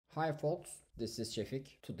Hi folks, this is Shefik.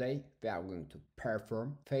 Today we are going to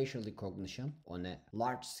perform facial recognition on a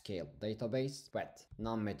large-scale database with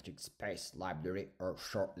non-metric space library, or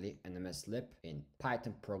shortly NMSLIB in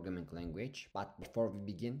Python programming language. But before we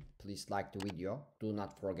begin, please like the video, do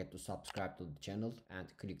not forget to subscribe to the channel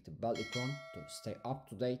and click the bell icon to stay up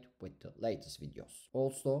to date with the latest videos.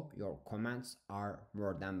 Also, your comments are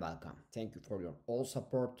more than welcome. Thank you for your all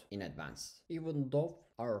support in advance. Even though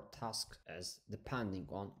our task is depending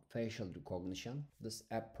on facial recognition, this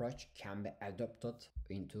approach can be adopted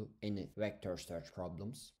into any vector search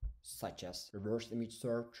problems, such as reverse image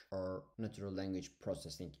search or natural language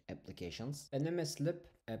processing applications. NMSLIB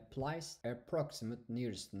applies approximate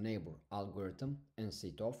nearest neighbor algorithm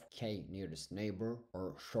instead of k nearest neighbor,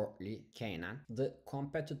 or shortly KNN. The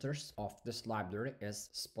competitors of this library is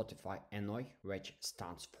Spotify NOI, which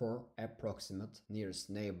stands for approximate nearest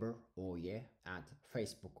neighbor OE, and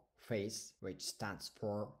Facebook Face, which stands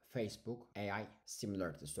for Facebook AI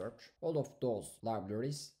Similarity Search. All of those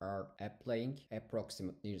libraries are applying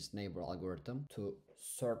approximate nearest neighbor algorithm to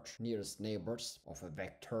search nearest neighbors of a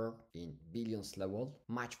vector in billions level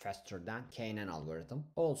much faster than KNN algorithm.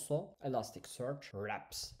 Also, Elasticsearch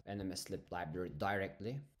wraps NMSLIB library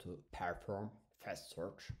directly to perform fast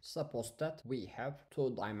search. Suppose that we have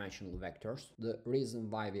two-dimensional vectors. The reason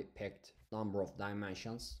why we picked number of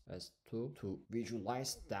dimensions is to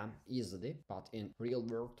visualize them easily, but in real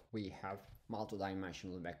world we have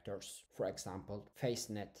multi-dimensional vectors. For example,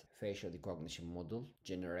 FaceNet facial recognition model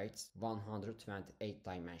generates 128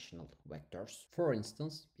 dimensional vectors. For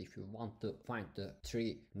instance, if you want to find the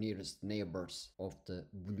three nearest neighbors of the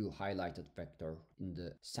blue highlighted vector in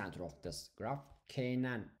the center of this graph,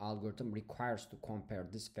 KNN algorithm requires to compare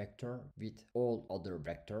this vector with all other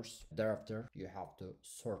vectors. Thereafter, you have to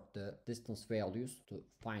sort the distance values to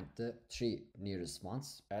find the three nearest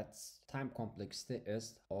ones. Its time complexity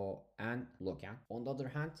is O n log n. On the other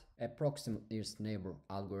hand, approximate nearest neighbor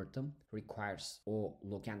algorithm requires O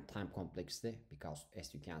log n time complexity, because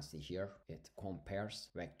as you can see here, it compares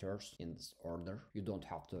vectors in this order. You don't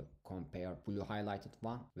have to compare blue highlighted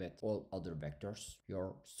one with all other vectors.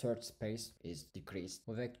 Your search space is decreased.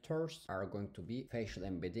 Vectors are going to be facial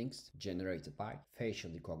embeddings generated by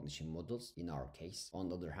facial recognition models in our case. On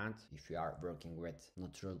the other hand, if you are working with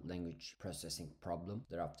natural language processing problem,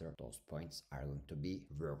 thereafter those points are going to be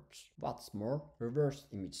words. What's more, reverse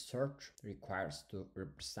image search requires to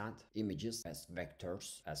represent images as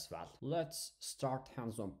vectors as well. Let's start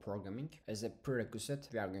hands-on programming. As a prerequisite,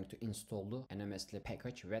 we are going to install the NMSLIB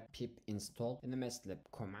package with pip install NMSLIB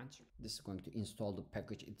command. This is going to install the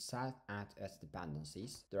package itself and its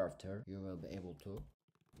dependencies. Thereafter, you will be able to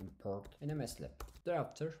import NMSLIB.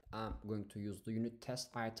 Thereafter, I'm going to use the unit test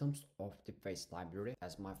items of the DeepFace library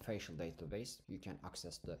as my facial database. You can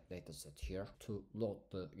access the dataset here. To load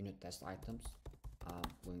the unit test items,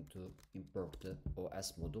 I'm going to import the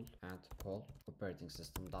OS module and call operating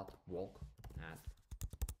system.walk, and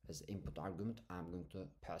as input argument I'm going to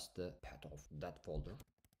pass the path of that folder,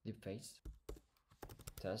 DeepFace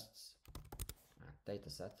tests and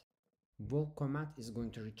dataset. Walk command is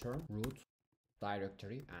going to return root,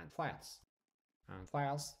 directory and files. And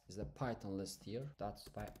files is a Python list here. That's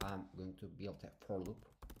why I'm going to build a for loop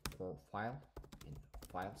for file in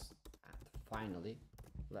files. And finally,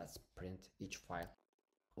 let's print each file.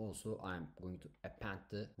 Also, I'm going to append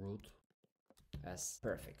the root as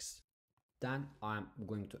prefix. Then I'm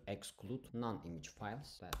going to exclude non-image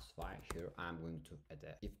files. That's why here I'm going to add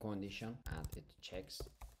a if condition, and it checks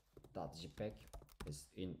that JPEG is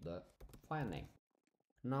in the file name.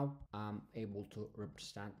 Now I'm able to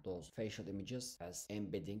represent those facial images as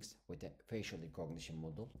embeddings with a facial recognition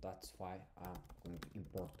model. That's why I'm going to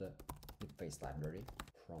import the DeepFace library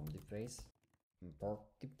from DeepFace, import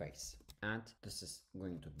DeepFace. And this is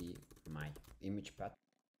going to be my image path.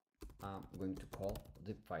 I'm going to call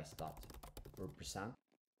DeepFace.represent.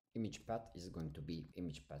 Image path is going to be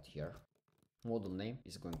image path here. Model name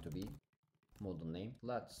is going to be model name.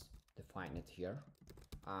 Let's define it here.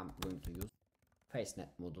 I'm going to use FaceNet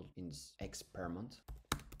model in this experiment.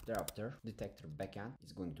 Thereafter, detector backend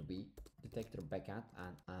is going to be detector backend,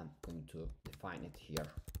 and I'm going to define it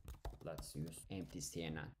here. Let's use empty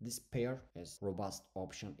CNN. This pair is robust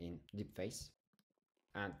option in DeepFace,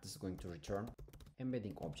 and this is going to return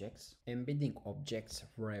embedding objects. Embedding objects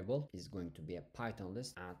variable is going to be a Python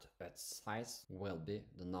list, and its size will be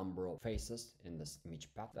the number of faces in this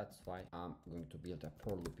image path. That's why I'm going to build a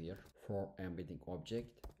for loop here for embedding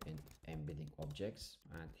object in embedding objects,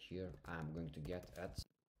 and here I'm going to get at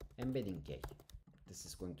embedding k. This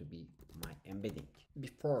is going to be my embedding.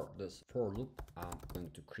 Before this for loop, I'm going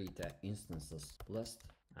to create an instances list,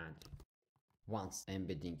 and Once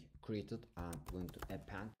embedding created, I'm going to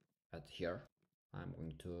append at here. I'm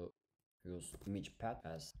going to use image path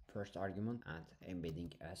as first argument and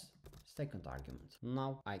embedding as second argument.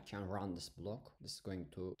 Now I can run this block. This is going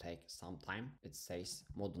to take some time. It says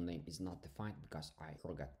model name is not defined because I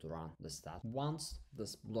forgot to run the stat. Once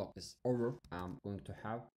this block is over, I'm going to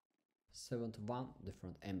have 71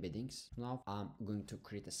 different embeddings. Now I'm going to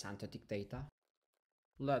create a synthetic data.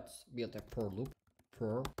 Let's build a for loop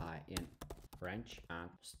for I in range and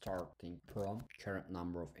starting from current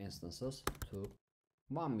number of instances to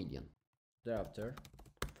 1 million. Thereafter,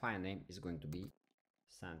 file name is going to be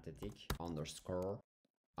synthetic underscore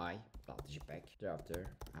i.jpg.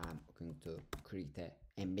 Thereafter, I'm going to create a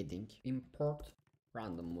embedding, import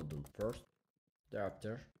random module first.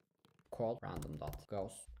 Thereafter, call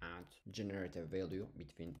random.goes and generate a value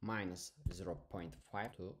between minus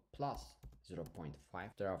 0.5 to plus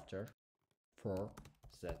 0.5. Thereafter, for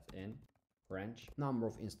set in range number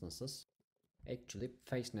of instances. Actually,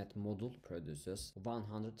 FaceNet module produces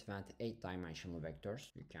 128 dimensional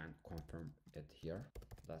vectors. You can confirm it here.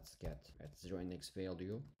 Let's get at 0 index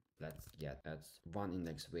value. Let's get at 1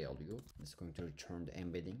 index value. It's going to return the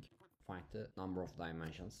embedding. Find the number of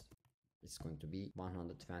dimensions. It's going to be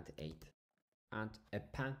 128. And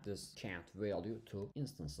append this count value to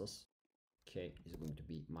instances. K is going to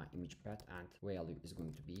be my image path and value is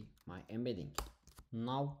going to be my embedding.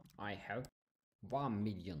 Now I have 1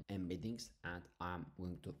 million embeddings and I'm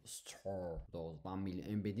going to store those 1 million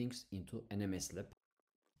embeddings into NMSLIB.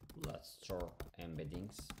 Let's store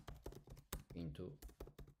embeddings into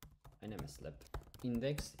NMSLIB.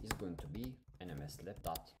 Index is going to be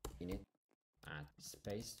NMSLIB.init and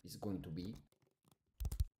space is going to be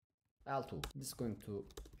L2. This is going to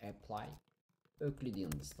apply Euclidean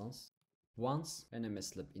distance. Once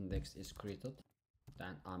NMSLIB index is created,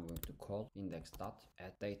 then I'm going to call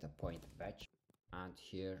index.addDataPointBatch, and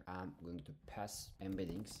here I'm going to pass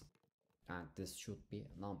embeddings, and this should be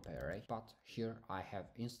numpy array. But here I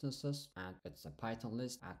have instances and it's a Python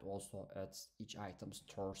list, and also it's each item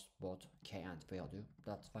stores both k and value.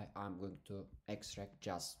 That's why I'm going to extract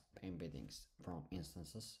just embeddings from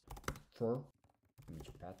instances. For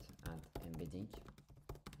image path and embedding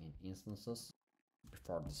in instances.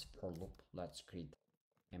 Before this for loop, let's create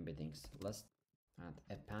embeddings list and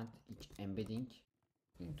append each embedding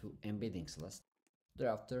into embeddings list.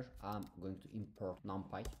 Thereafter, I'm going to import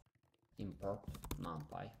numpy, and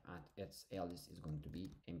its alias is going to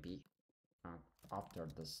be mp. And after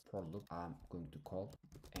this for loop, I'm going to call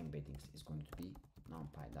embeddings is going to be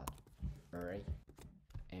numpy.array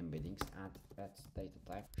embeddings, and its data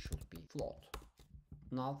type should be float.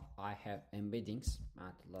 Now I have embeddings,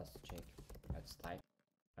 and let's check its type.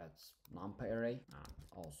 It's numpy array, and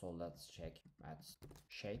also let's check its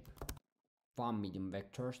shape. 1 million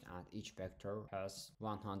vectors and each vector has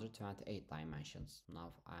 128 dimensions.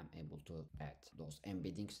 Now I'm able to add those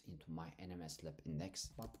embeddings into my NMSLIB index.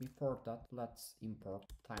 But before that, let's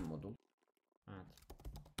import time module. And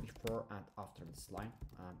before and after this line,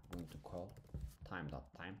 I'm going to call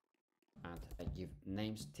time.time. And I give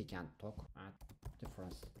names tick and talk, and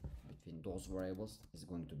difference between those variables is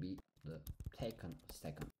going to be the taken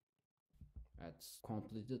second. It's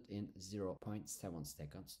completed in 0.7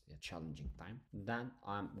 seconds, a challenging time. Then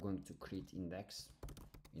I'm going to create index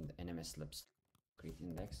in the NMSLIB create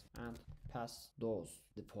index and pass those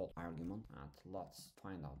default argument, and let's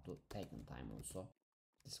find out the taken time also.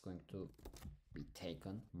 It's going to be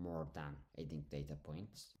taken more than adding data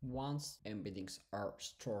points. Once embeddings are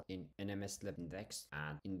stored in NMSLIB index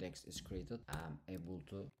and index is created, I'm able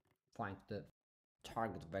to find the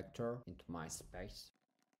target vector into my space.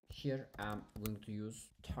 Here I'm going to use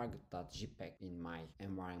target.jpg in my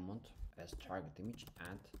environment as target image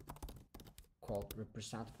and call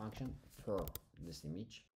represent function for this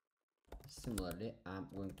image. Similarly, I'm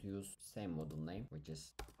going to use same model name, which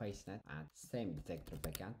is FaceNet, and same detector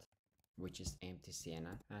backend, which is empty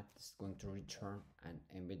CNN, and it's going to return an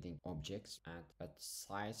embedding objects, and its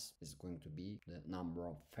size is going to be the number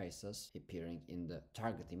of faces appearing in the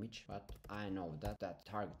target image. But I know that that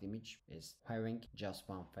target image is having just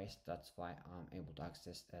one face, that's why I'm able to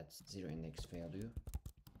access its 0 index value,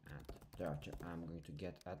 and thereafter I'm going to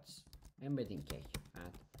get its embedding key,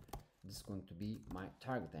 and this is going to be my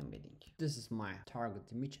target embedding. This is my target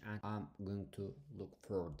image, and I'm going to look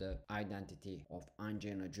for the identity of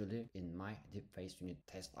Angelina Jolie in my DeepFace unit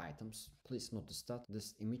test items. Please notice that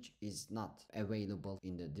this image is not available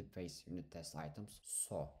in the DeepFace unit test items,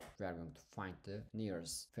 so we are going to find the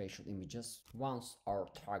nearest facial images. Once our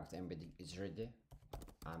target embedding is ready,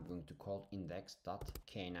 I'm going to call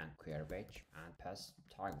index.knn query page and pass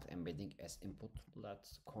target embedding as input.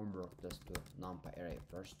 Let's convert this to numpy array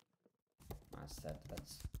first and set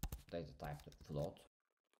its data type to float.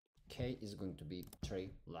 K is going to be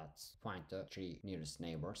 3. Let's find the 3 nearest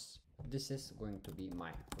neighbors. This is going to be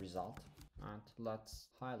my result, and let's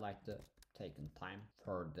highlight the taken time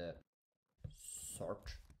for the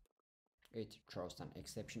search. It throws an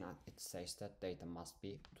exception and it says that data must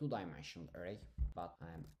be two-dimensional array, but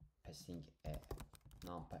I am passing a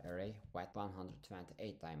numpy array with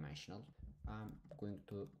 128 dimensional. I'm going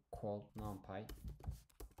to call numpy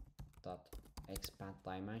dot expand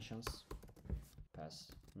dimensions,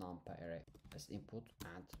 pass numpy array as input,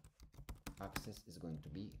 and access is going to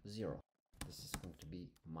be 0. This is going to be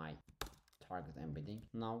my target embedding.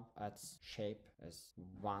 Now its shape is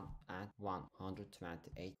 1 and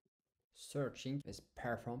 128. Searching is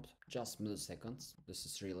performed just milliseconds. This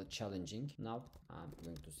is really challenging. Now I'm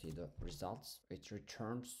going to see the results. It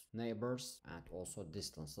returns neighbors and also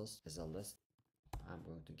distances as a list. I'm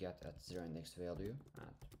going to get at 0 index value,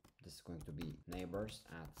 and this is going to be neighbors,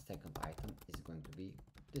 and second item is going to be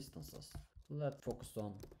distances. Let's focus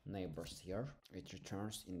on neighbors here. It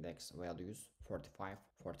returns index values 45,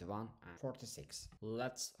 41 and 46.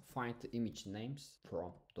 Let's find the image names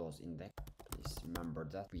from those index. Please remember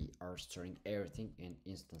that we are storing everything in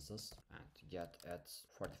instances, and to get at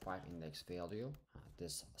 45 index value,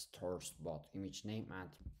 this stores both image name and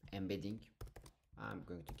embedding. I'm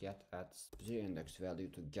going to get at 0 index value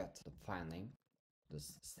to get the file name.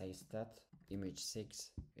 This says that image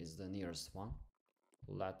 6 is the nearest one.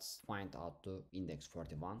 Let's find out the index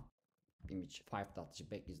 41. Image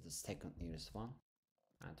 5.jpg is the second nearest one.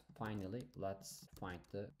 And finally, let's find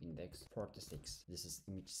the index 46. This is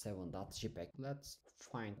image 7.jpg. Let's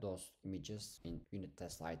find those images in unit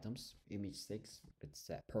test items. Image 6, it's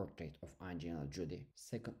a portrait of Angelina Jolie.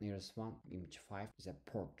 Second nearest one, image 5, is a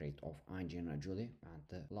portrait of Angelina Jolie. And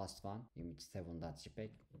the last one, image 7.jpg,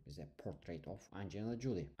 is a portrait of Angelina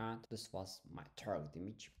Jolie. And this was my target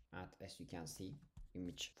image. And as you can see,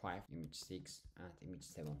 image 5, image 6 and image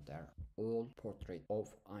 7, they're all portrait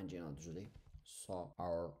of Angelina Jolie. So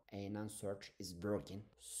our ANN search is working.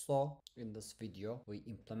 So in this video we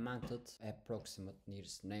implemented approximate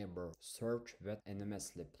nearest neighbor search with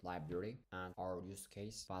NMSLIB library, and our use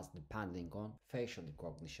case was depending on facial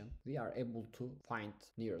recognition. We are able to find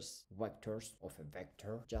nearest vectors of a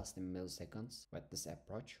vector just in milliseconds with this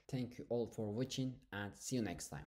approach. Thank you all for watching and see you next time.